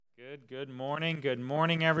Good morning. Good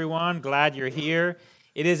morning, everyone. Glad you're here.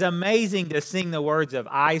 It is amazing to sing the words of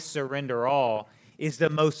 "I surrender all" is the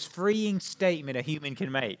most freeing statement a human can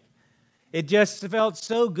make. It just felt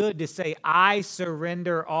so good to say, "I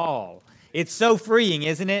surrender all." It's so freeing,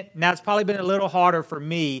 isn't it? Now, it's probably been a little harder for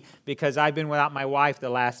me because I've been without my wife the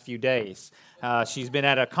last few days. She's been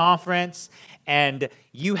at a conference, and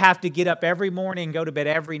you have to get up every morning and go to bed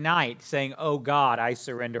every night saying, "Oh God, I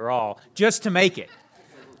surrender all," just to make it.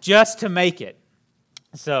 Just to make it.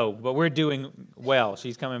 So, but we're doing well.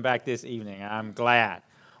 She's coming back this evening. I'm glad.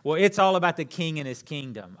 Well, it's all about the King and His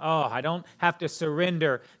kingdom. Oh, I don't have to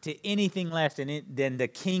surrender to anything less than the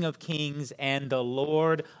King of Kings and the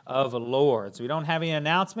Lord of Lords. We don't have any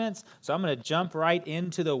announcements, so I'm going to jump right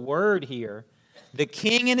into the word here. The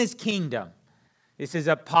King and His kingdom. This is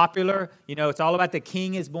a popular, it's all about the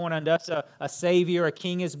King is born unto us, a Savior, a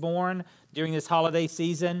King is born during this holiday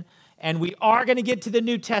season. And we are going to get to the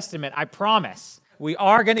New Testament, I promise. We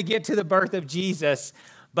are going to get to the birth of Jesus,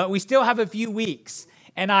 but we still have a few weeks.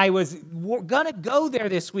 And I was going to go there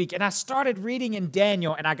this week, and I started reading in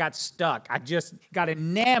Daniel, and I got stuck. I just got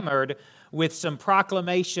enamored with some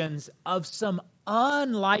proclamations of some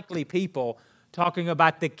unlikely people talking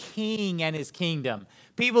about the King and His kingdom.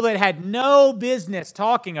 People that had no business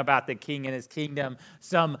talking about the King and His kingdom.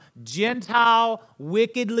 Some Gentile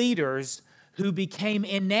wicked leaders who became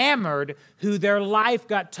enamored, who their life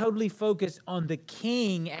got totally focused on the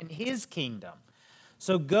King and His kingdom.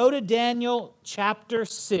 So go to Daniel chapter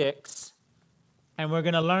 6, and we're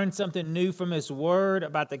going to learn something new from His word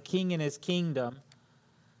about the King and His kingdom.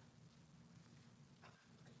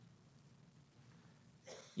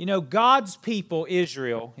 God's people,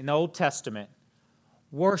 Israel, in the Old Testament,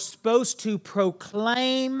 were supposed to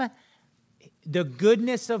proclaim the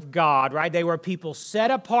goodness of God, right? They were people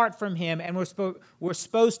set apart from Him, and were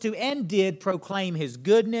supposed to and did proclaim His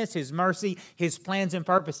goodness, His mercy, His plans and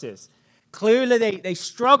purposes. Clearly, they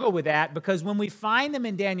struggle with that because when we find them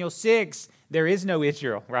in Daniel 6, there is no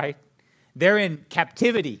Israel, right? They're in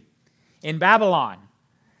captivity in Babylon.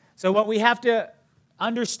 So what we have to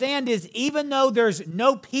understand is even though there's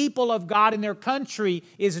no people of God in their country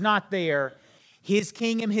is not there, His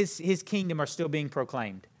kingdom, his kingdom are still being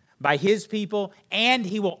proclaimed by His people, and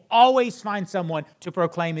He will always find someone to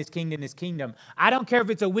proclaim His kingdom. I don't care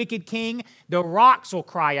if it's a wicked king, the rocks will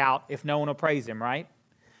cry out if no one will praise Him, right?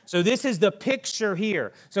 So this is the picture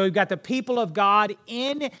here. So we've got the people of God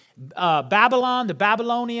in Babylon, the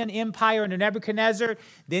Babylonian Empire under Nebuchadnezzar,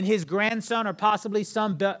 then his grandson, or possibly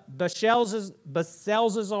some Belshazzar.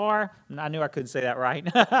 I knew I couldn't say that right.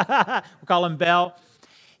 We'll call him Bel.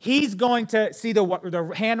 He's going to see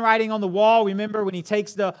the handwriting on the wall. Remember when he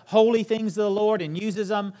takes the holy things of the Lord and uses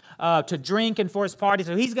them to drink and for his party.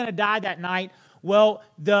 So he's going to die that night. Well,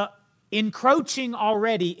 the encroaching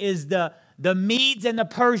already is the Medes and the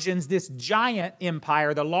Persians, this giant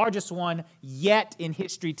empire, the largest one yet in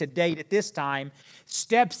history to date at this time,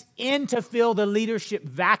 steps in to fill the leadership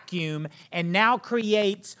vacuum and now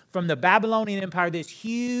creates from the Babylonian Empire this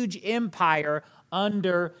huge empire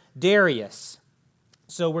under Darius.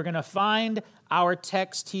 So we're going to find our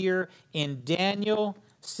text here in Daniel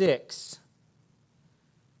 6,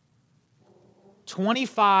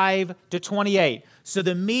 25 to 28. So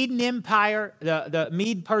the Median Empire, the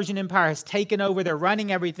Mede-Persian Empire has taken over. They're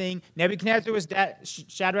running everything. Nebuchadnezzar was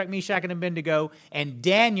Shadrach, Meshach, and Abednego. And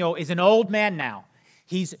Daniel is an old man now.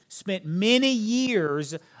 He's spent many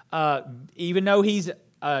years, even though he's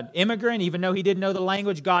an immigrant, even though he didn't know the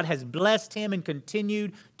language, God has blessed him and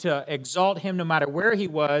continued to exalt him no matter where he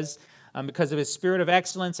was because of his spirit of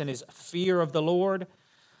excellence and his fear of the Lord.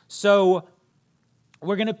 So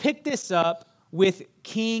we're going to pick this up with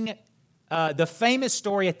the famous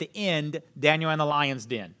story at the end, Daniel and the lion's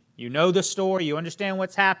den. You know the story. You understand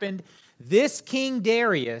what's happened. This King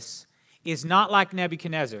Darius is not like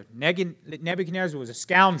Nebuchadnezzar. Nebuchadnezzar was a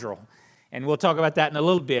scoundrel. And we'll talk about that in a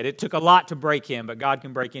little bit. It took a lot to break him, but God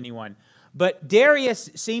can break anyone. But Darius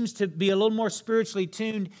seems to be a little more spiritually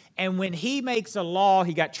tuned, and when he makes a law,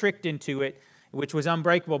 he got tricked into it, which was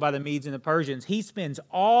unbreakable by the Medes and the Persians. He spends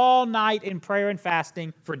all night in prayer and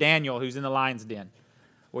fasting for Daniel, who's in the lion's den.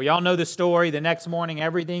 Well, y'all know the story. The next morning,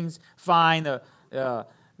 everything's fine. The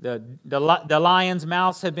lion's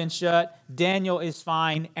mouths have been shut. Daniel is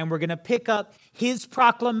fine, and we're going to pick up his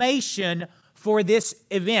proclamation for this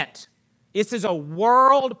event. This is a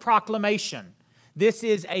world proclamation. This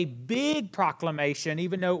is a big proclamation,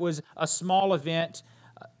 even though it was a small event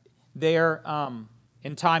there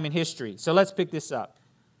in time and history. So let's pick this up.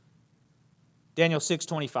 Daniel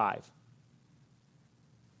 6:25.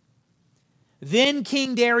 Then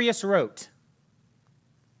King Darius wrote,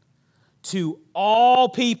 to all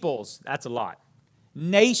peoples, that's a lot,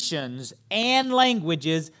 nations and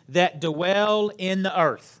languages that dwell in the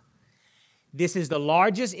earth. This is the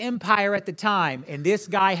largest empire at the time, and this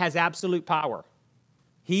guy has absolute power.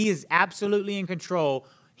 He is absolutely in control.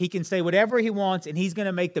 He can say whatever he wants, and he's going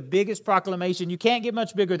to make the biggest proclamation. You can't get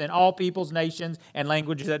much bigger than all peoples, nations, and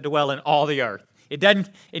languages that dwell in all the earth. It doesn't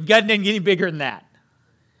get any bigger than that.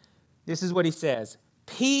 This is what he says.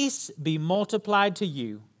 Peace be multiplied to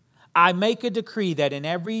you. I make a decree that in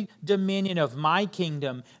every dominion of my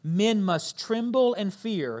kingdom, men must tremble and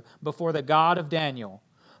fear before the God of Daniel.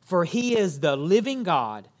 For he is the living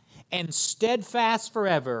God and steadfast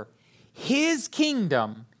forever. His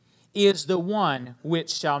kingdom is the one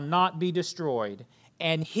which shall not be destroyed,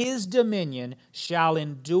 and his dominion shall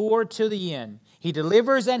endure to the end. He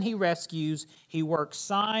delivers and he rescues. He works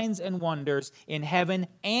signs and wonders in heaven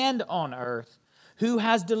and on earth. Who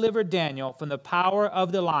has delivered Daniel from the power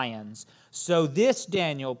of the lions? So this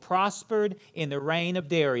Daniel prospered in the reign of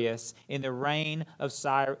Darius, in the reign of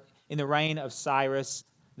Cyrus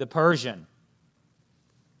the Persian.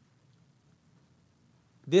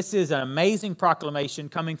 This is an amazing proclamation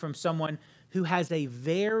coming from someone who has a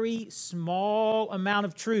very small amount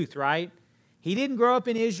of truth, right? He didn't grow up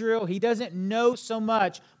in Israel. He doesn't know so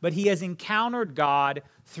much, but he has encountered God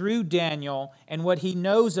through Daniel, and what he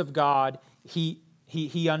knows of God, he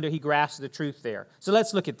grasps the truth there. So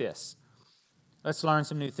let's look at this. Let's learn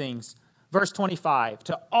some new things. Verse 25,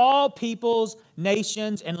 to all peoples,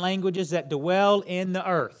 nations, and languages that dwell in the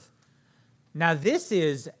earth. Now this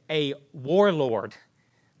is a warlord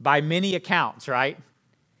by many accounts, right?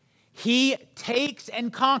 He takes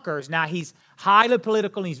and conquers. Now he's highly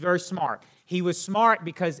political and he's very smart. He was smart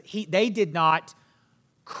because they did not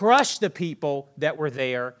crush the people that were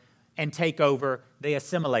there and take over. They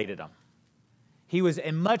assimilated them. He was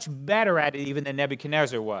much better at it even than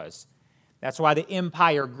Nebuchadnezzar was. That's why the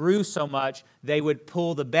empire grew so much. They would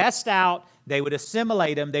pull the best out. They would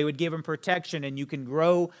assimilate them. They would give them protection. And you can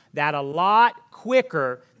grow that a lot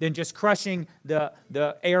quicker than just crushing the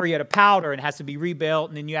area to powder, and it has to be rebuilt.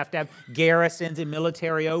 And then you have to have garrisons and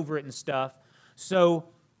military over it and stuff. So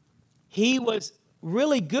he was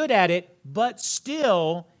really good at it, but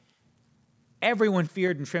still everyone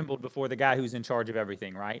feared and trembled before the guy who's in charge of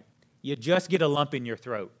everything, right? You just get a lump in your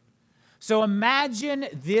throat. So imagine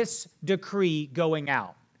this decree going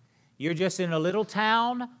out. You're just in a little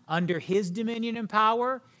town under his dominion and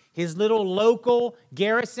power, his little local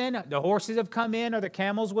garrison. The horses have come in, or the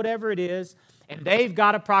camels, whatever it is, and they've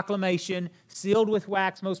got a proclamation sealed with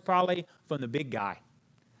wax, most probably from the big guy.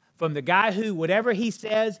 From the guy who, whatever he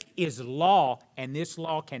says, is law, and this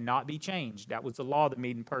law cannot be changed. That was the law of the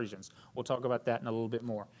Medes and Persians. We'll talk about that in a little bit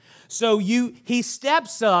more. So he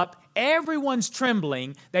steps up, everyone's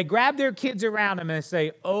trembling, they grab their kids around him and they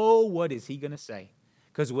say, oh, what is he going to say?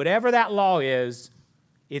 Because whatever that law is,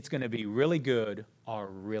 it's going to be really good or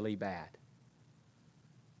really bad.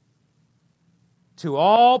 To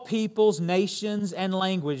all peoples, nations, and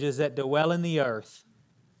languages that dwell in the earth,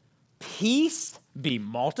 peace be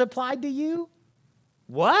multiplied to you?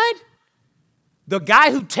 What? The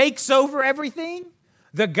guy who takes over everything?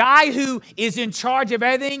 The guy who is in charge of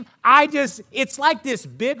everything? It's like this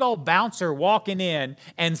big old bouncer walking in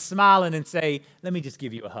and smiling and say, let me just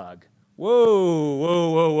give you a hug. Whoa,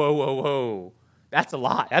 whoa, whoa, whoa, whoa, whoa. That's a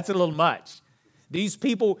lot. That's a little much. These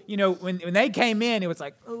people, when they came in, it was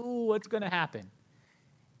like, oh, what's going to happen?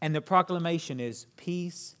 And the proclamation is,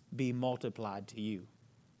 peace be multiplied to you.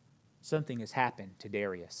 Something has happened to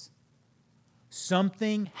Darius.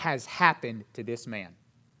 Something has happened to this man.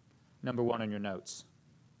 Number one on your notes.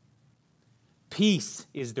 Peace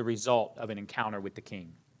is the result of an encounter with the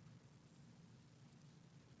king.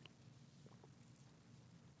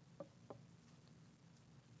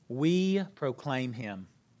 We proclaim him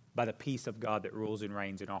by the peace of God that rules and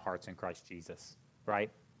reigns in our hearts in Christ Jesus, right?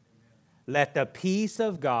 Let the peace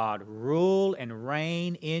of God rule and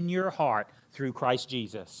reign in your heart through Christ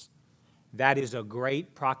Jesus. That is a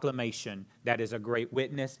great proclamation. That is a great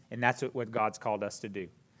witness, and that's what God's called us to do.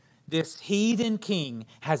 This heathen king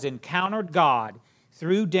has encountered God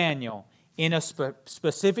through Daniel in a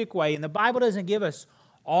specific way, and the Bible doesn't give us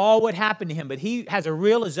all what happened to him, but he has a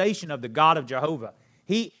realization of the God of Jehovah.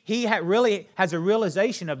 He really has a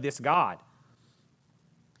realization of this God.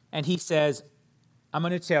 And he says, I'm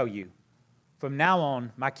going to tell you, from now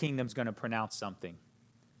on, my kingdom's going to pronounce something.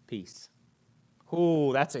 Peace.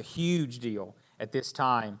 Oh, that's a huge deal at this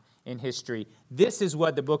time in history. This is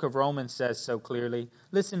what the book of Romans says so clearly.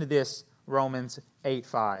 Listen to this, Romans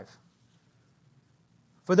 8:5.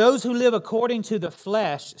 For those who live according to the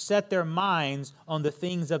flesh set their minds on the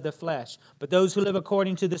things of the flesh. But those who live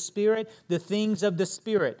according to the Spirit, the things of the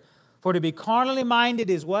Spirit. For to be carnally minded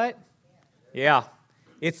is what? Yeah.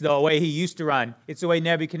 It's the way he used to run. It's the way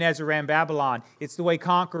Nebuchadnezzar ran Babylon. It's the way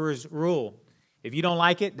conquerors rule. If you don't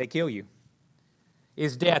like it, they kill you.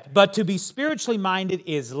 Is death. But to be spiritually minded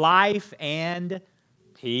is life and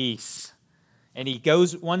peace. And he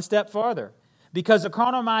goes one step farther. Because the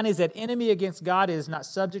carnal mind is at enemy against God, it is not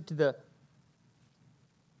subject to the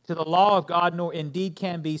law of God, nor indeed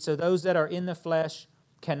can be. So those that are in the flesh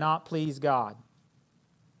cannot please God.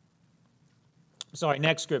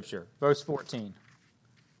 Next scripture, verse 14.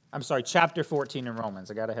 Chapter 14 in Romans.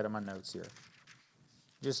 I got ahead of my notes here.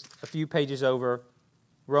 Just a few pages over,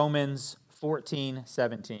 Romans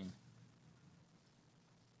 14:17.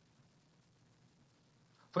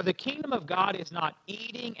 For the kingdom of God is not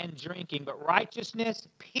eating and drinking, but righteousness,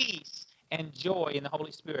 peace, and joy in the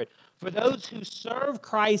Holy Spirit. For those who serve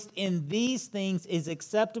Christ in these things is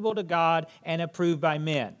acceptable to God and approved by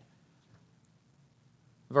men.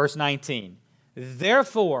 Verse 19.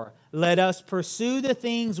 Therefore, let us pursue the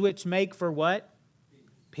things which make for what?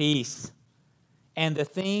 Peace. And the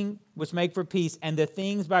thing which make for peace, and the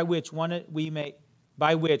things by which one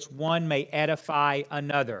may edify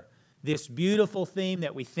another. This beautiful theme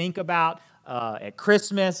that we think about at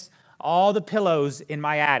Christmas. All the pillows in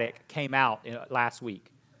my attic came out last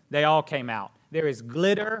week. They all came out. There is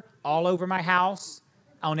glitter all over my house,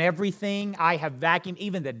 on everything. I have vacuumed.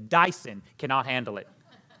 Even the Dyson cannot handle it.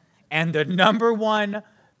 And the number one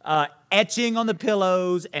etching on the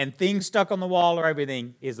pillows and things stuck on the wall or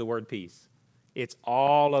everything is the word peace. It's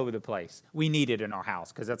all over the place. We need it in our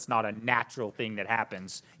house because that's not a natural thing that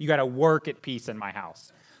happens. You got to work at peace in my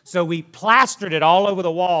house. So we plastered it all over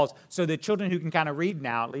the walls so the children who can kind of read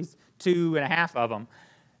now, at least 2.5 of them,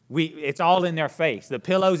 it's all in their face. The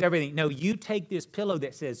pillows, everything. No, you take this pillow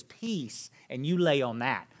that says peace and you lay on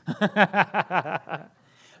that.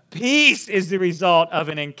 Peace is the result of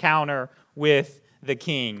an encounter with the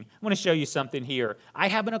King. I want to show you something here. I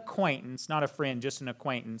have an acquaintance, not a friend, just an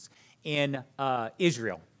acquaintance, in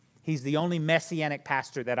Israel. He's the only Messianic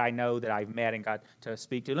pastor that I know that I've met and got to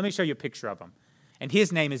speak to. Let me show you a picture of him. And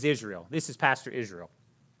his name is Israel. This is Pastor Israel.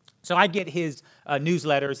 So I get his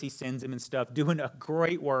newsletters. He sends them and stuff, doing a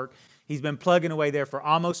great work. He's been plugging away there for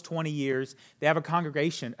almost 20 years. They have a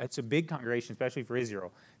congregation. It's a big congregation, especially for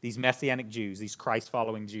Israel. These Messianic Jews, these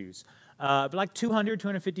Christ-following Jews. Like 200,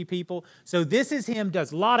 250 people. So this is him,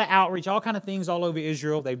 does a lot of outreach, all kind of things all over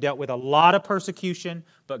Israel. They've dealt with a lot of persecution,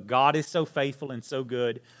 but God is so faithful and so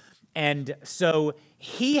good. And so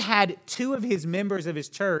he had 2 of his members of his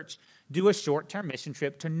church do a short-term mission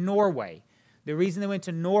trip to Norway. The reason they went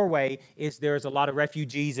to Norway is there's a lot of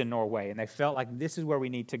refugees in Norway, and they felt like this is where we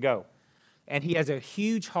need to go. And he has a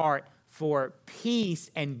huge heart for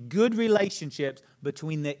peace and good relationships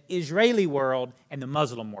between the Israeli world and the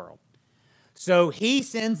Muslim world. So he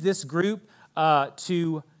sends this group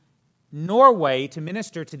to Norway to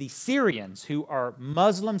minister to the Syrians, who are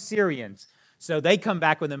Muslim Syrians. So they come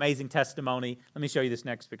back with amazing testimony. Let me show you this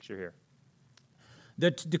next picture here.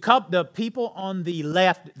 The people on the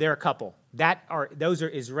left, they're a couple. Those are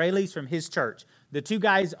Israelis from his church. The 2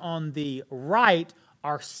 guys on the right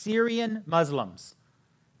are Syrian Muslims.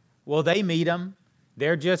 Well, they meet them.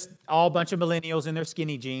 They're just all a bunch of millennials in their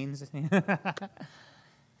skinny jeans.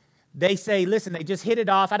 They say, listen, they just hit it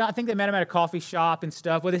off. I think they met him at a coffee shop and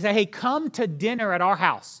stuff. Well, they say, hey, come to dinner at our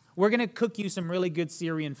house. We're going to cook you some really good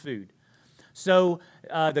Syrian food. So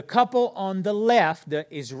the couple on the left, the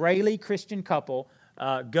Israeli Christian couple,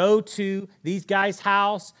 go to these guys'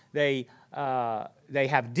 house. They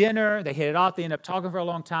have dinner. They hit it off. They end up talking for a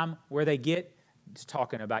long time. Where they get to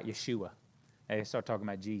talking about Yeshua. They start talking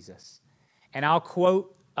about Jesus. And I'll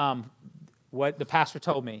quote what the pastor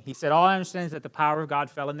told me. He said, all I understand is that the power of God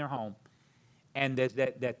fell in their home, and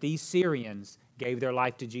that these Syrians gave their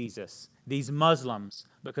life to Jesus, these Muslims,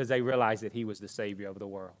 because they realized that he was the Savior of the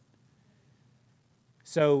world.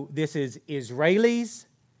 So this is Israelis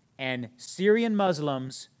and Syrian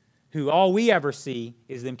Muslims who all we ever see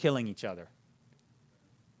is them killing each other.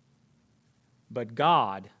 But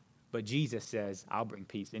Jesus says, I'll bring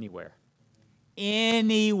peace anywhere.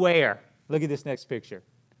 Anywhere. Look at this next picture.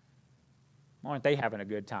 Aren't they having a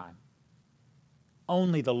good time?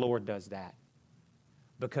 Only the Lord does that.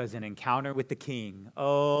 Because an encounter with the King,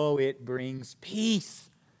 it brings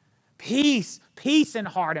peace. Peace. Peace in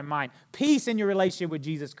heart and mind. Peace in your relationship with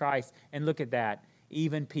Jesus Christ. And look at that.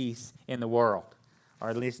 Even peace in the world. Or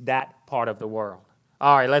at least that part of the world.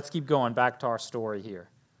 All right, let's keep going back to our story here.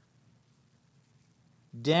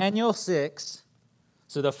 Daniel 6.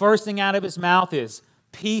 So the first thing out of his mouth is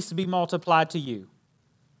peace be multiplied to you.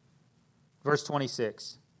 Verse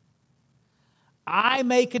 26. I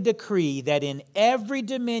make a decree that in every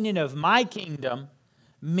dominion of my kingdom,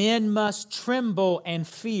 men must tremble and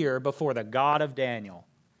fear before the God of Daniel.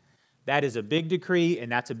 That is a big decree,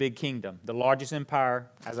 and that's a big kingdom. The largest empire,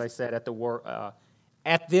 as I said,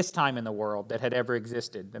 at this time in the world that had ever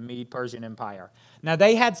existed, the Mede-Persian Empire. Now,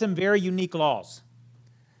 they had some very unique laws,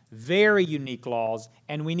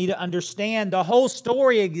 and we need to understand the whole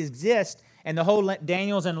story exists, and the whole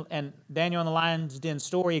Daniel and the Lion's Den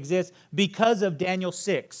story exists because of Daniel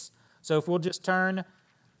 6. So if we'll just turn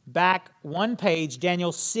back one page,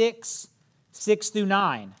 Daniel 6, 6 through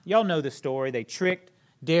 9. Y'all know the story. They tricked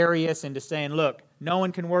Darius into saying, look, no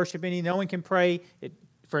one can worship no one can pray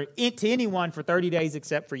to anyone for 30 days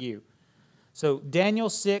except for you. So Daniel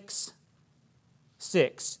 6,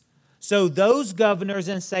 6. So those governors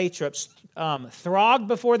and satraps thronged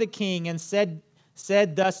before the king and said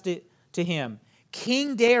thus to him,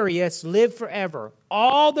 King Darius, live forever.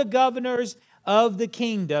 All the governors of the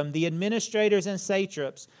kingdom, the administrators and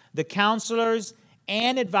satraps, the counselors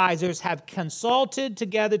and advisors have consulted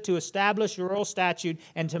together to establish a royal statute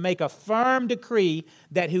and to make a firm decree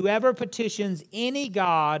that whoever petitions any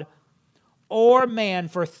god or man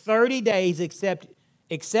for 30 days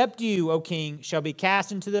except you, O king, shall be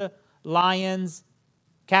cast into the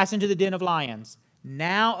den of lions.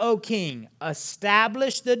 Now, O king,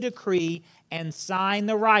 establish the decree and sign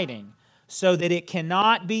the writing, so that it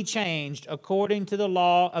cannot be changed according to the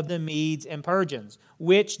law of the Medes and Persians,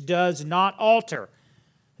 which does not alter.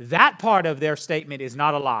 That part of their statement is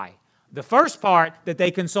not a lie. The first part, that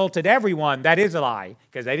they consulted everyone, that is a lie,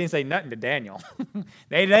 because they didn't say nothing to Daniel.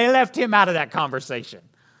 They left him out of that conversation.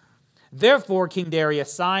 Therefore, King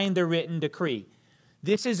Darius signed the written decree.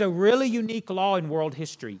 This is a really unique law in world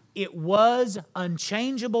history. It was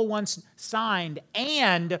unchangeable once signed,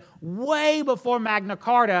 and way before Magna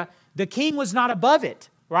Carta, the king was not above it,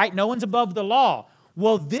 right? No one's above the law.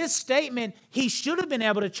 Well, this statement, he should have been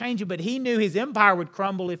able to change it, but he knew his empire would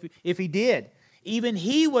crumble if he did. Even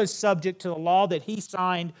he was subject to the law that he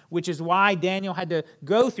signed, which is why Daniel had to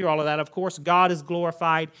go through all of that. Of course, God is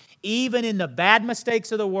glorified. Even in the bad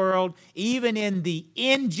mistakes of the world, even in the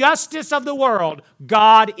injustice of the world,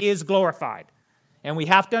 God is glorified. And we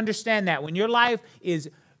have to understand that. When your life is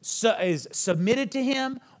submitted to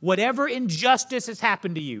Him, whatever injustice has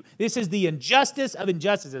happened to you, this is the injustice of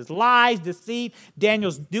injustices, lies, deceit.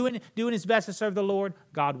 Daniel's doing his best to serve the Lord.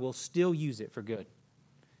 God will still use it for good.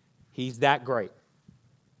 He's that great.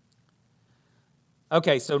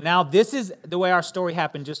 Okay, so now this is the way our story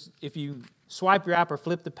happened. Just if you swipe your app or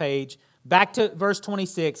flip the page, back to verse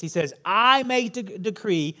 26, he says, I make a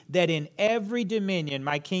decree that in every dominion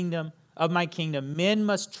of my kingdom, men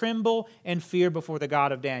must tremble and fear before the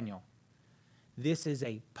God of Daniel. This is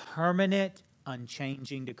a permanent,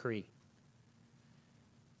 unchanging decree.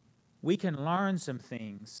 We can learn some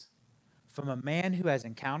things from a man who has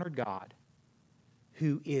encountered God,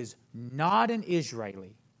 who is not an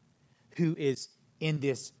Israeli, who is in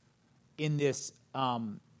this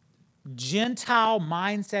Gentile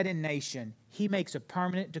mindset and nation. He makes a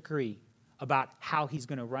permanent decree about how he's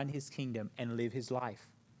going to run his kingdom and live his life.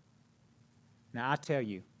 Now, I tell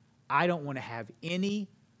you, I don't want to have any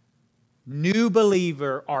new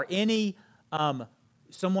believer or any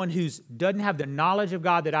someone who doesn't have the knowledge of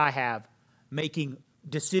God that I have making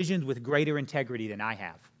decisions with greater integrity than I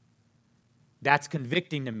have. That's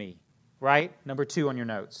convicting to me, right? Number 2 on your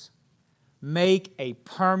notes. Make a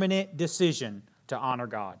permanent decision to honor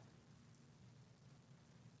God.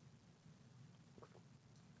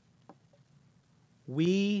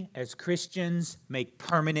 We, as Christians, make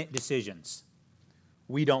permanent decisions.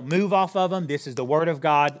 We don't move off of them. This is the Word of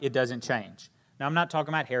God. It doesn't change. Now, I'm not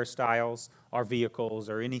talking about hairstyles or vehicles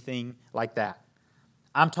or anything like that.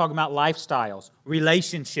 I'm talking about lifestyles,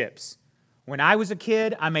 relationships. When I was a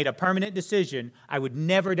kid, I made a permanent decision. I would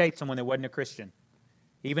never date someone that wasn't a Christian.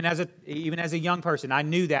 Even as a young person, I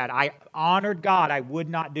knew that. I honored God. I would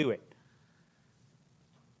not do it.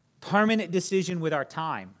 Permanent decision with our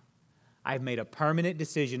time. I've made a permanent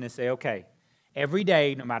decision to say, okay, every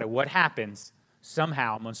day, no matter what happens,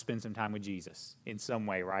 somehow I'm going to spend some time with Jesus in some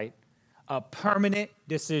way, right? A permanent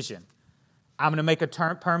decision. I'm going to make a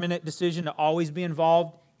permanent decision to always be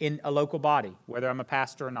involved in a local body, whether I'm a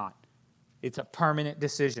pastor or not. It's a permanent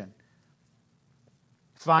decision.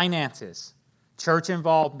 Finances, church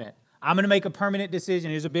involvement. I'm going to make a permanent decision.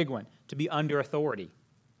 Here's a big one, to be under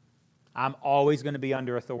I'm always going to be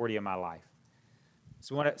under authority in my life.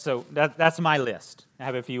 So that's my list. I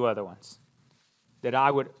have a few other ones. That I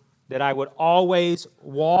would always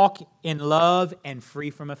walk in love and free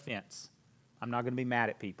from offense. I'm not going to be mad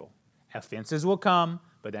at people. Offenses will come,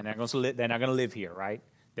 but they're not going to live here, right?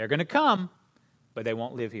 They're going to come, but they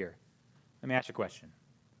won't live here. Let me ask you a question.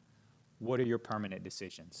 What are your permanent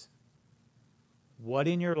decisions? What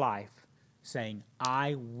in your life saying,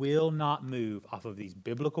 I will not move off of these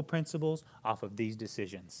biblical principles, off of these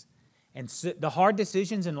decisions? And so the hard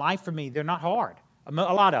decisions in life for me, they're not hard. A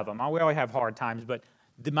lot of them. We always have hard times, but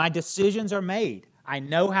my decisions are made. I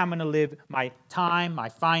know how I'm going to live my time, my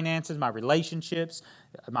finances, my relationships,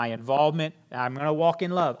 my involvement. I'm going to walk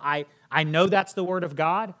in love. I know that's the Word of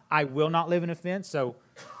God. I will not live in offense, so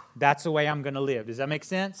that's the way I'm going to live. Does that make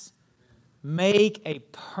sense? Make a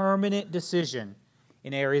permanent decision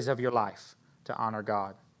in areas of your life to honor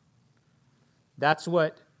God. That's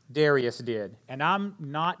what Darius did. And I'm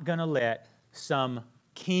not going to let some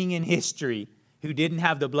king in history who didn't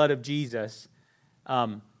have the blood of Jesus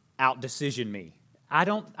out-decision me.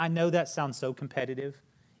 I know that sounds so competitive.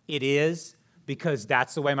 It is, because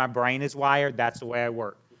that's the way my brain is wired. That's the way I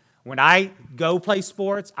work. When I go play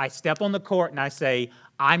sports, I step on the court and I say,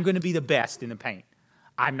 I'm going to be the best in the paint.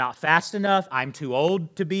 I'm not fast enough. I'm too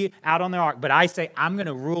old to be out on the arc. But I say, I'm going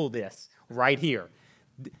to rule this right here.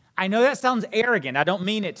 I know that sounds arrogant. I don't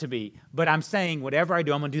mean it to be. But I'm saying whatever I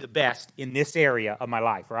do, I'm going to do the best in this area of my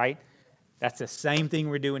life, right? That's the same thing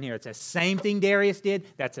we're doing here. It's the same thing Darius did.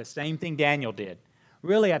 That's the same thing Daniel did.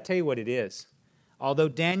 Really, I tell you what it is. Although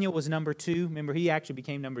Daniel was number 2, remember he actually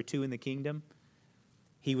became number 2 in the kingdom,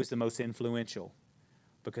 he was the most influential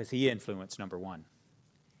because he influenced number 1.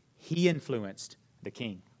 He influenced the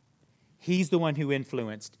king. He's the one who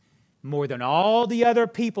influenced more than all the other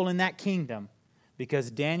people in that kingdom because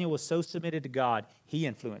Daniel was so submitted to God, he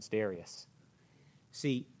influenced Darius.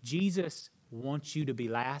 See, Jesus wants you to be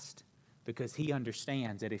last because he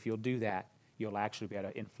understands that if you'll do that, you'll actually be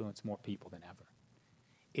able to influence more people than ever.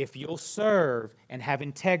 If you'll serve and have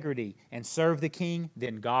integrity and serve the king,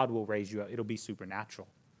 then God will raise you up. It'll be supernatural,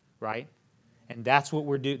 right? And that's what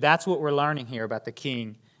we're learning here about the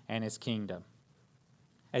king and his kingdom.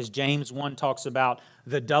 As James 1 talks about,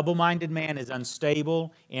 the double-minded man is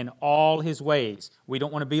unstable in all his ways. We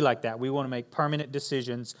don't want to be like that. We want to make permanent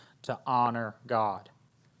decisions to honor God.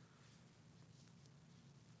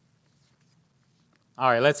 All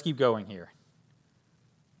right, let's keep going here.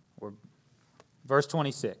 Verse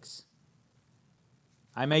 26.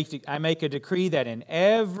 I make a decree that in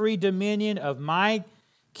every dominion of my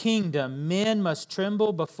kingdom men must tremble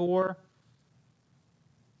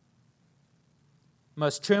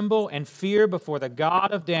and fear before the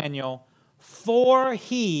God of Daniel, for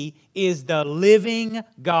he is the living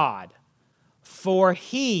God. For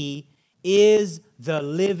he is the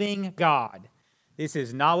living God. This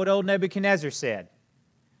is not what old Nebuchadnezzar said.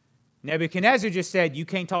 Nebuchadnezzar just said, you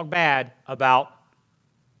can't talk bad about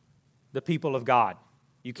the people of God.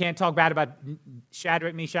 You can't talk bad about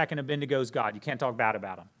Shadrach, Meshach, and Abednego's God. You can't talk bad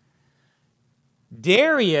about them.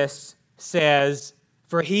 Darius says,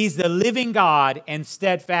 for he's the living God and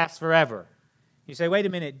steadfast forever. You say, wait a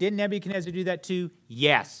minute, didn't Nebuchadnezzar do that too?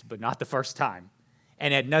 Yes, but not the first time.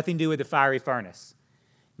 And it had nothing to do with the fiery furnace.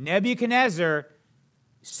 Nebuchadnezzar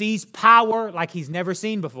sees power like he's never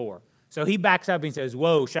seen before. So he backs up and says,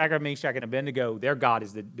 whoa, Shadrach, Meshach, and Abednego, their God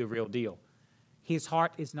is the real deal. His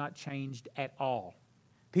heart is not changed at all.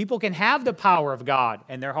 People can have the power of God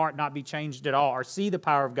and their heart not be changed at all, or see the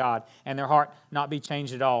power of God and their heart not be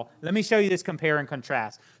changed at all. Let me show you this compare and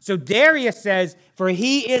contrast. So Darius says, for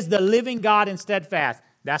he is the living God and steadfast.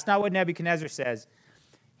 That's not what Nebuchadnezzar says.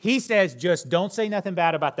 He says, just don't say nothing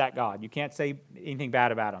bad about that God. You can't say anything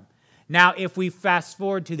bad about him. Now, if we fast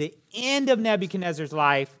forward to the end of Nebuchadnezzar's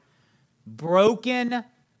life, broken,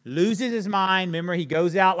 loses his mind. Remember, he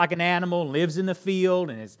goes out like an animal, lives in the field,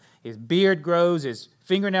 and his beard grows, his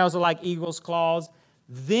fingernails are like eagle's claws.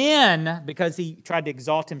 Then, because he tried to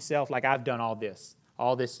exalt himself like, I've done all this,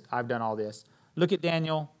 I've done all this. Look at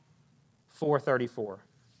Daniel 4:34.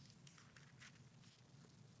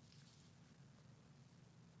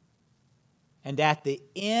 And at the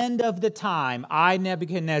end of the time, I,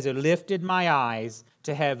 Nebuchadnezzar, lifted my eyes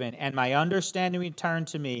to heaven, and my understanding returned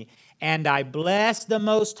to me. And I blessed the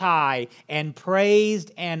Most High, and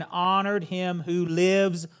praised and honored him who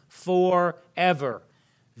lives forever.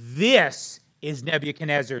 This is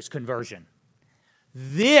Nebuchadnezzar's conversion.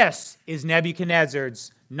 This is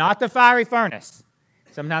Nebuchadnezzar's, not the fiery furnace.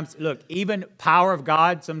 Sometimes, look, even power of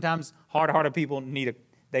God, sometimes hard-hearted people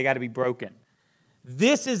they got to be broken.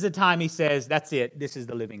 This is the time he says, that's it, this is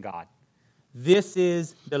the living God. This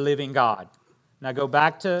is the living God. Now go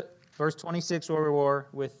back to verse 26 where we were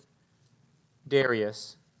with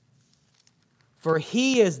Darius. For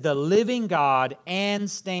he is the living God and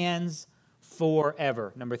stands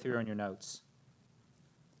forever. Number 3 on your notes.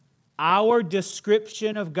 Our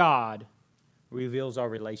description of God reveals our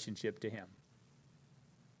relationship to Him.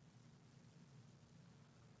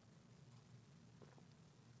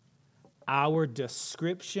 Our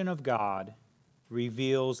description of God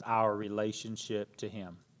reveals our relationship to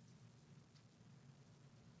Him.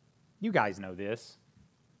 You guys know this.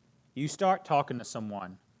 You start talking to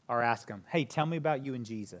someone or ask them, hey, tell me about you and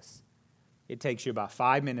Jesus. It takes you about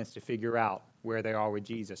 5 minutes to figure out where they are with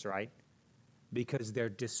Jesus, right? Because their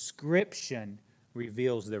description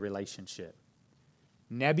reveals the relationship.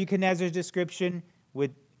 Nebuchadnezzar's description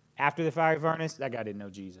after the fiery furnace, that guy didn't know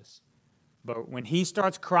Jesus. But when he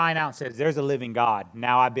starts crying out and says, there's a living God,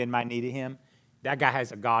 now I bend my knee to Him, that guy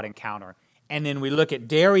has a God encounter. And then we look at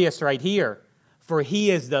Darius right here. For He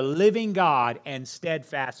is the living God and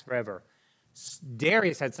steadfast forever.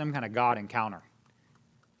 Darius had some kind of God encounter.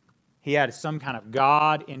 He had some kind of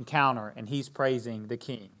God encounter, and he's praising the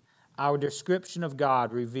king. Our description of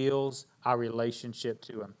God reveals our relationship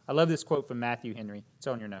to Him. I love this quote from Matthew Henry. It's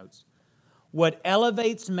on your notes. What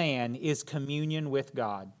elevates man is communion with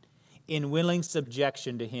God in willing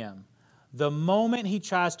subjection to Him. The moment he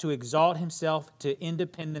tries to exalt himself to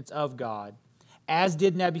independence of God, as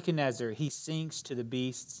did Nebuchadnezzar, he sinks to the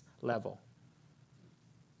beast's level.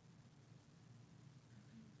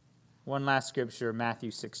 One last scripture,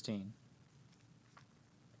 Matthew 16.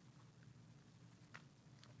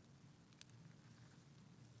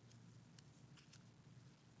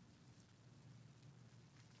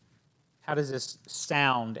 How does this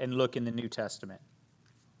sound and look in the New Testament?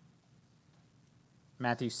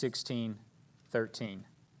 Matthew 16:13.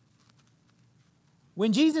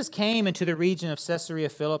 When Jesus came into the region of Caesarea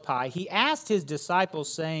Philippi, He asked His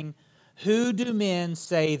disciples, saying, who do men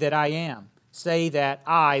say that I am? Say that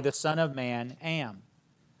I, the Son of Man, am.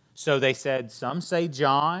 So they said, some say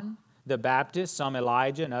John the Baptist, some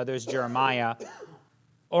Elijah, and others Jeremiah,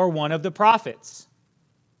 or one of the prophets.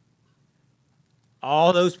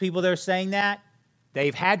 All those people that are saying that,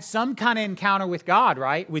 they've had some kind of encounter with God,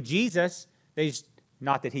 right? With Jesus.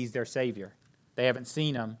 Not that He's their Savior. They haven't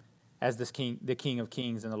seen Him as the King of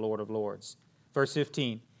Kings and the Lord of Lords. Verse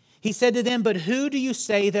 15. He said to them, but who do you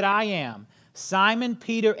say that I am? Simon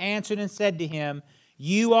Peter answered and said to Him,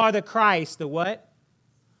 you are the Christ, the what?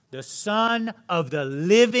 The Son of the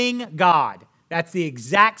living God. That's the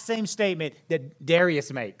exact same statement that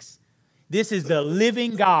Darius makes. This is the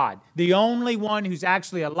living God, the only one who's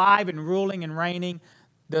actually alive and ruling and reigning,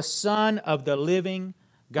 the Son of the living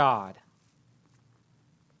God.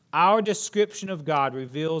 Our description of God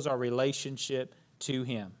reveals our relationship to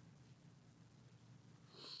Him.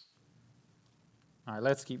 All right,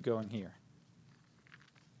 let's keep going here.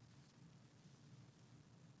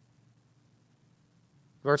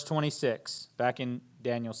 Verse 26, back in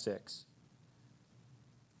Daniel 6.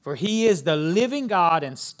 For He is the living God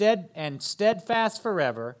and steadfast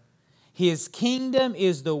forever. His kingdom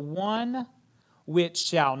is the one which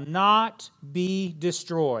shall not be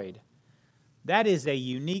destroyed. That is a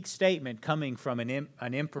unique statement coming from an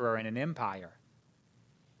emperor and an empire.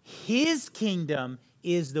 His kingdom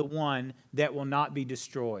is the one that will not be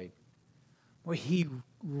destroyed. Well, he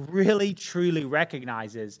really, truly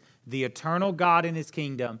recognizes the eternal God in His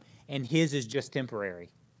kingdom, and His is just temporary.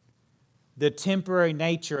 The temporary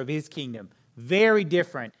nature of His kingdom, very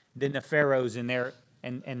different than the pharaohs in their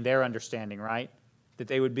understanding, right? That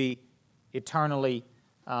they would be eternally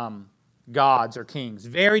gods or kings.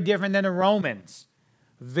 Very different than the Romans.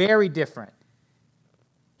 Very different.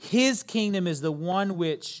 His kingdom is the one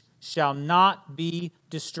which shall not be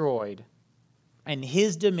destroyed, and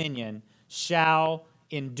His dominion shall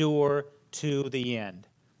endure to the end.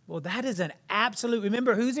 Well, that is an absolute...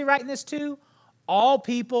 Remember, who's He writing this to? All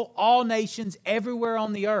people, all nations, everywhere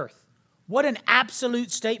on the earth. What an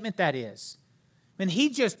absolute statement that is. And He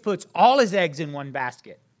just puts all His eggs in one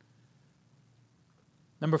basket.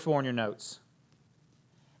 Number 4 in your notes.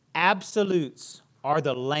 Absolutes are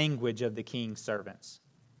the language of the king's servants.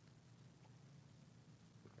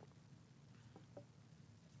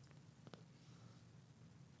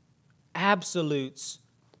 Absolutes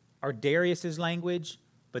are Darius's language,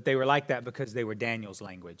 but they were like that because they were Daniel's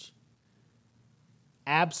language.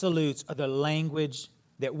 Absolutes are the language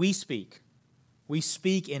that we speak. We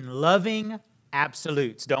speak in loving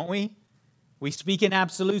absolutes, don't we? We speak in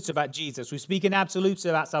absolutes about Jesus. We speak in absolutes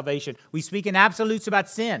about salvation. We speak in absolutes about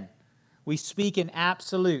sin. We speak in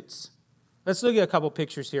absolutes. Let's look at a couple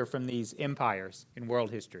pictures here from these empires in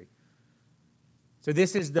world history. So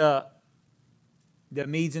this is the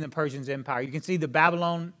Medes and the Persians empire. You can see the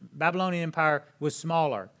Babylonian empire was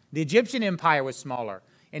smaller. The Egyptian empire was smaller.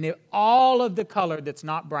 And all of the color that's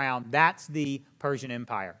not brown, that's the Persian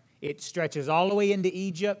empire. It stretches all the way into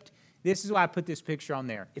Egypt. This is why I put this picture on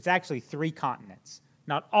there. It's actually 3 continents.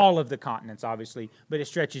 Not all of the continents, obviously, but it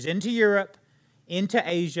stretches into Europe, into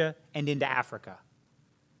Asia, and into Africa.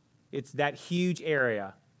 It's that huge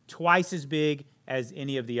area, twice as big as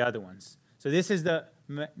any of the other ones. So this is the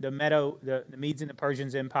Medes and the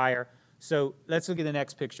Persians Empire. So let's look at the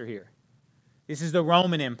next picture here. This is the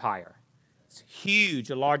Roman Empire. It's huge,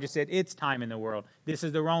 the largest at its time in the world. This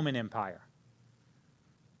is the Roman Empire.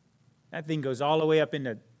 That thing goes all the way up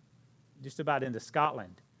into, just about into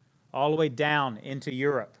Scotland, all the way down into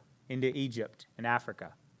Europe, into Egypt and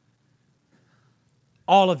Africa.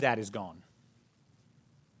 All of that is gone.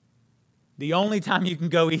 The only time you can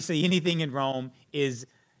go see anything in Rome is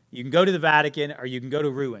you can go to the Vatican or you can go to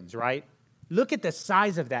ruins, right? Look at the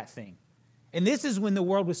size of that thing. And this is when the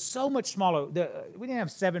world was so much smaller. We didn't have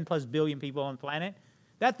 7+ billion people on the planet.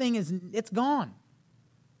 That thing it's gone.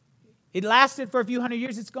 It lasted for a few hundred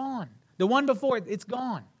years, it's gone. The one before it, it's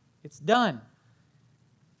gone. It's done.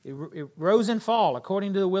 It rose and fall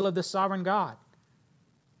according to the will of the sovereign God.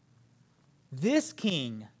 This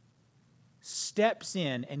king steps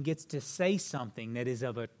in and gets to say something that is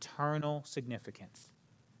of eternal significance.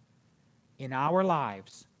 In our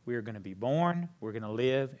lives, we are going to be born, we're going to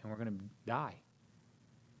live, and we're going to die.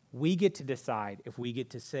 We get to decide if we get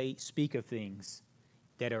to speak of things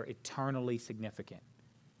that are eternally significant.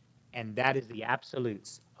 And that is the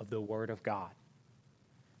absolutes of the Word of God.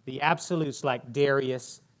 The absolutes like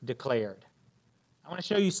Darius declared. I want to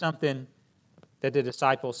show you something that the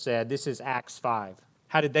disciples said. This is Acts 5.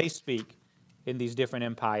 How did they speak in these different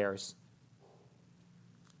empires?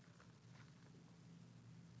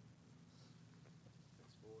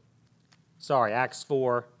 Acts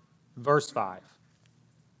 4, verse 5.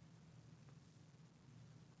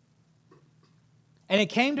 And it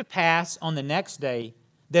came to pass on the next day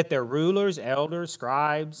that their rulers, elders,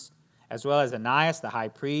 scribes, as well as Ananias the high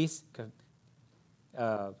priest,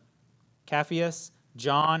 Caiaphas,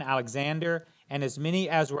 John, Alexander, and as many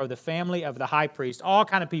as were of the family of the high priest, all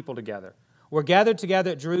kind of people together, were gathered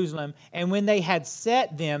together at Jerusalem. And when they had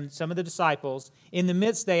set them, some of the disciples, in the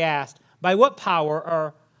midst, they asked, by what power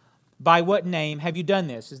or by what name have you done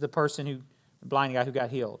this? Is the person the blind guy who got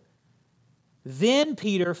healed. Then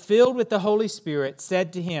Peter, filled with the Holy Spirit,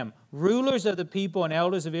 said to him, rulers of the people and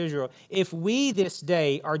elders of Israel, if we this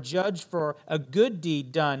day are judged for a good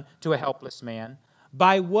deed done to a helpless man,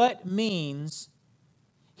 by what means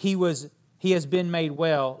he has been made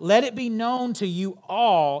well, let it be known to you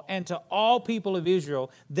all and to all people of Israel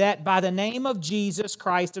that by the name of Jesus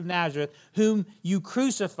Christ of Nazareth, whom you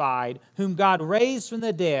crucified, whom God raised from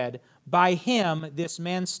the dead, by him this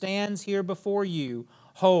man stands here before you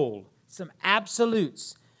whole. Some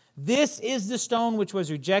absolutes. This is the stone which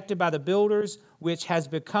was rejected by the builders, which has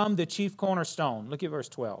become the chief cornerstone. Look at verse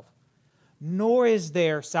 12. Nor is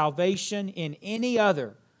there salvation in any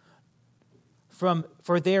other,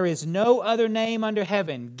 for there is no other name under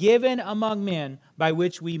heaven given among men by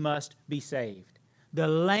which we must be saved. The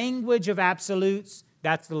language of absolutes,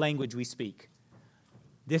 that's the language we speak.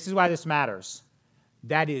 This is why this matters.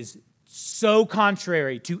 That is so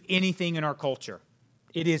contrary to anything in our culture.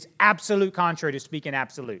 It is absolute contrary to speak in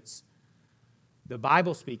absolutes. The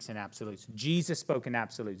Bible speaks in absolutes. Jesus spoke in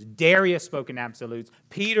absolutes. Darius spoke in absolutes.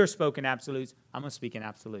 Peter spoke in absolutes. I'm going to speak in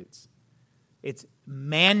absolutes. It's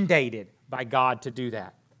mandated by God to do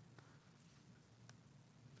that.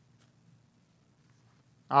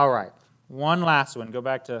 All right. One last one. Go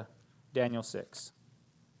back to Daniel 6.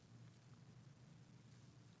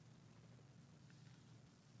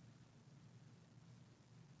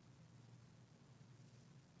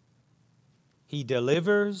 He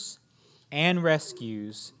delivers and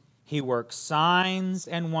rescues. He works signs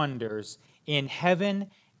and wonders in heaven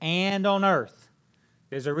and on earth.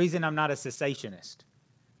 There's a reason I'm not a cessationist.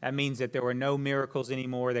 That means that there were no miracles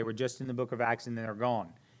anymore. They were just in the book of Acts and then they're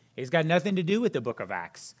gone. It's got nothing to do with the book of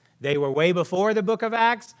Acts. They were way before the book of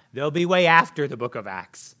Acts. They'll be way after the book of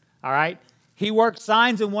Acts. All right? He worked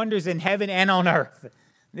signs and wonders in heaven and on earth.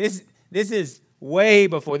 This is way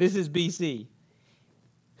before. This is BC.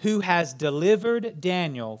 Who has delivered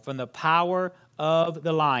Daniel from the power of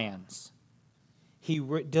the lions. He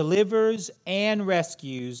delivers and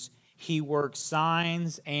rescues. He works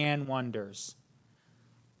signs and wonders.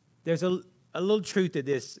 There's a little truth that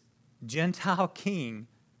this Gentile king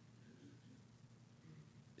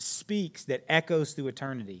speaks that echoes through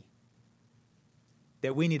eternity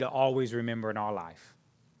that we need to always remember in our life.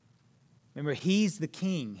 Remember, he's the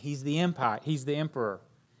king. He's the empire. He's the emperor.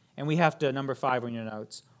 And we have to, number 5 on your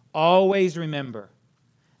notes, always remember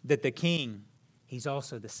that the king, he's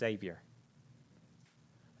also the Savior.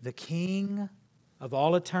 The king of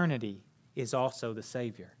all eternity is also the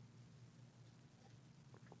Savior.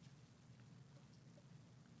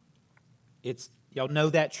 Y'all know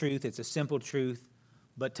that truth. It's a simple truth.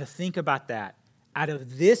 But to think about that, out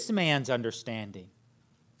of this man's understanding,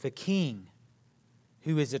 the King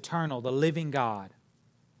who is eternal, the living God,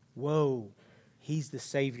 whoa, he's the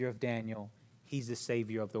Savior of Daniel. He's the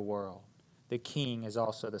Savior of the world. The King is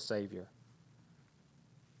also the Savior.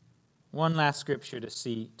 One last scripture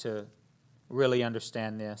to really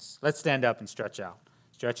understand this. Let's stand up and stretch out.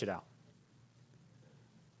 Stretch it out.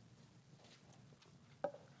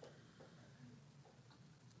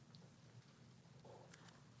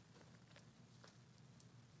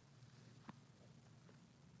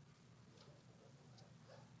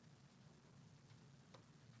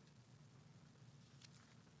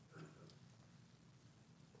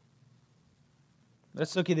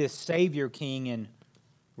 Let's look at this Savior King in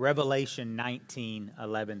Revelation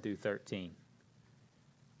 19:11 through 13.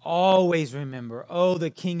 Always remember, the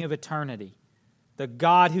King of eternity, the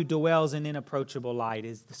God who dwells in inapproachable light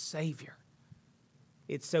is the Savior.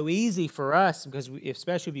 It's so easy for us, because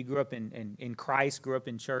especially if you grew up in Christ, grew up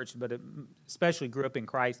in church, but especially grew up in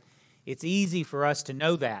Christ, it's easy for us to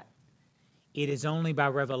know that. It is only by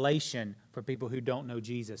revelation for people who don't know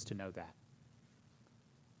Jesus to know that.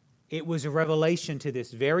 It was a revelation to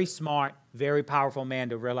this very smart, very powerful man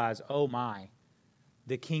to realize, oh my,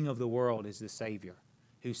 the King of the world is the Savior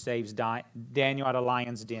who saves Daniel out of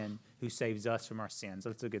lion's den, who saves us from our sins.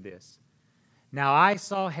 Let's look at this. Now I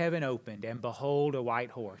saw heaven opened, and behold, a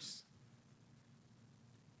white horse.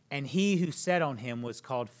 And he who sat on him was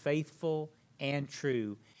called Faithful and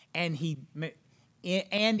True. And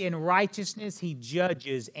in righteousness he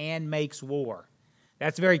judges and makes war.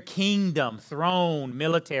 That's very kingdom, throne,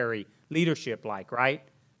 military, leadership-like, right?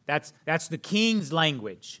 That's the king's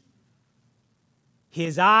language.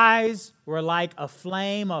 His eyes were like a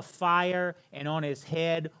flame of fire, and on his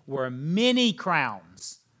head were many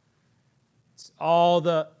crowns. All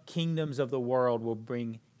the kingdoms of the world will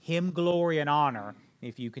bring him glory and honor.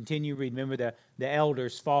 If you continue reading, remember the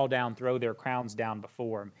elders fall down, throw their crowns down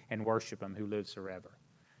before him, and worship him who lives forever.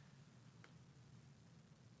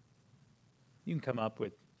 You can come up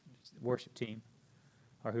with the worship team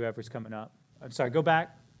or whoever's coming up. I'm sorry, go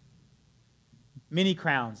back. Many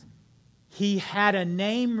crowns. He had a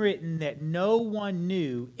name written that no one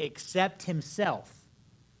knew except himself.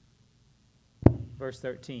 Verse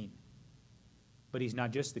 13. But he's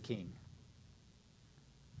not just the king.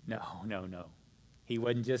 No. He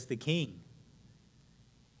wasn't just the king.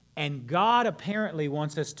 And God apparently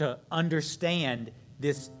wants us to understand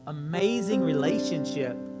this amazing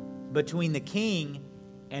relationship between the king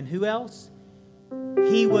and who else?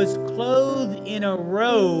 He was clothed in a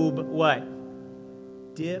robe, what?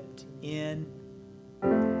 Dipped in.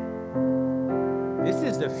 This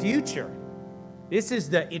is the future. This is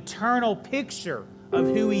the eternal picture of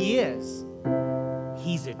who he is.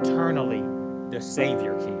 He's eternally the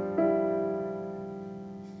Savior King.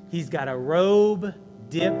 He's got a robe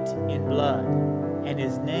dipped in blood, and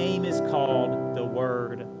his name is called the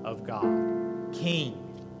Word of God. King.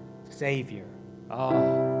 Savior.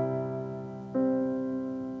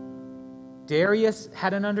 Darius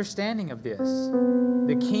had an understanding of this.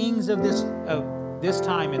 The kings of this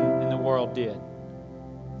time in the world did.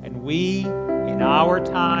 And we, in our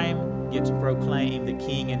time, get to proclaim the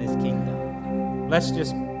King and his kingdom. Let's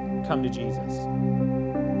just come to Jesus.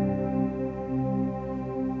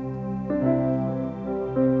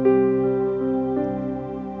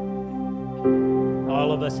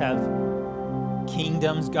 All of us have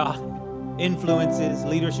kingdoms, God, influences,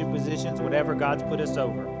 leadership positions, whatever God's put us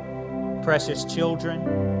over. Precious children,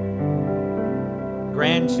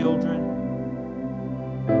 grandchildren,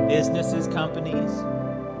 businesses, companies,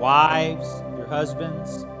 wives, your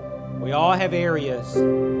husbands. We all have areas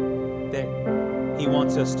that he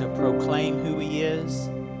wants us to proclaim who he is.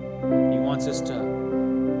 He wants us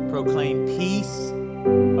to proclaim peace.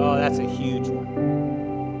 Oh, that's a huge one.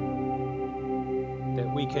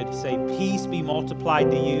 That we could say, peace be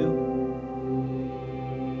multiplied to you.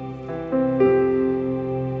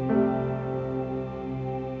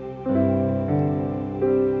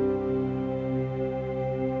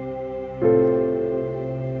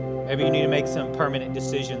 Maybe you need to make some permanent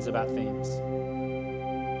decisions about things.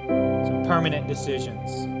 Some permanent decisions.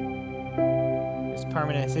 As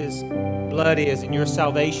permanent as his blood is and your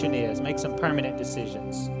salvation is, make some permanent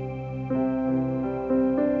decisions.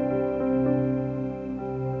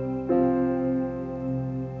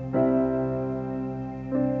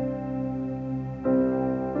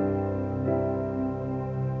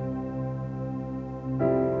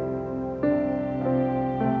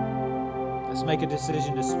 Make a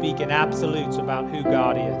decision to speak in absolutes about who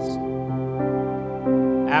God is.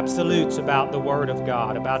 absolutes about the Word of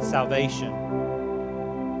God, about salvation,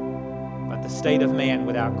 about the state of man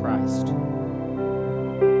without Christ.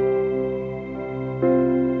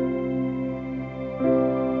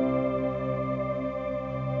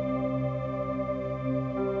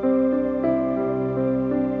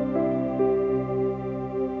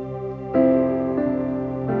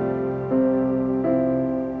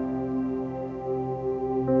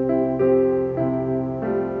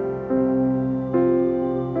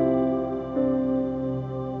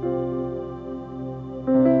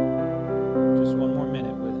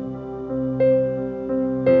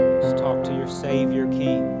 Savior,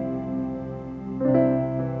 King.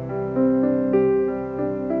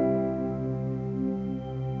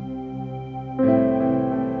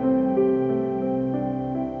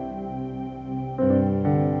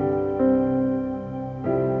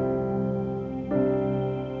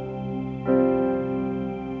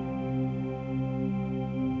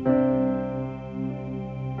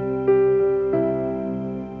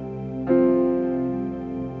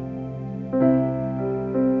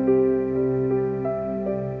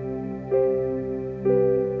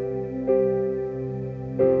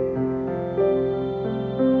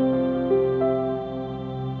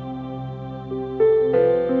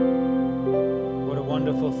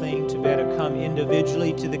 Wonderful thing to be able to come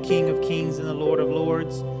individually to the King of Kings and the Lord of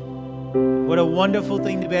Lords. What a wonderful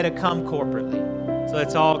thing to be able to come corporately. So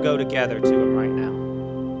let's all go together to Him right now.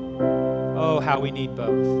 Oh, how we need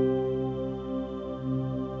both.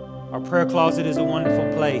 Our prayer closet is a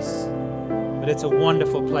wonderful place, but it's a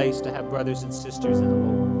wonderful place to have brothers and sisters in the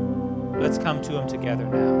Lord. Let's come to Him together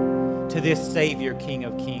now, to this Savior, King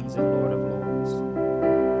of Kings and Lord of Lords.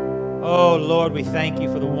 Oh, Lord, we thank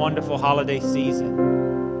You for the wonderful holiday season.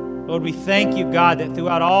 Lord, we thank You, God, that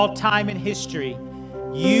throughout all time and history,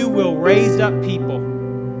 You will raise up people.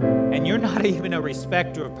 And You're not even a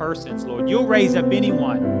respecter of persons, Lord. You'll raise up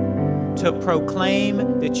anyone to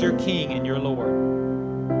proclaim that You're King and You're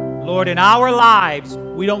Lord. Lord, in our lives,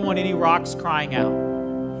 we don't want any rocks crying out.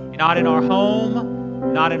 Not in our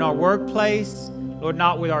home, not in our workplace, Lord,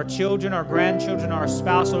 not with our children, our grandchildren, our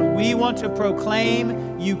spouse. Lord, we want to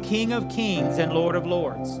proclaim You King of Kings and Lord of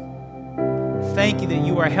Lords. Thank You that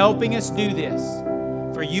You are helping us do this,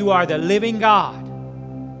 for You are the living God.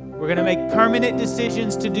 We're going to make permanent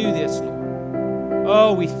decisions to do this, Lord.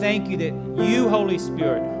 Oh, we thank You that You, Holy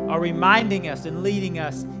Spirit, are reminding us and leading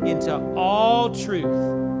us into all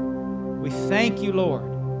truth. We thank You, Lord,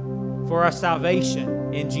 for our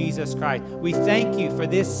salvation in Jesus Christ. We thank You for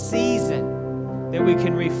this season that we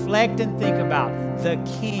can reflect and think about the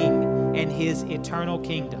King and His eternal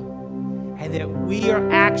kingdom, and that we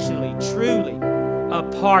are actually, truly a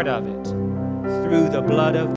part of it through the blood of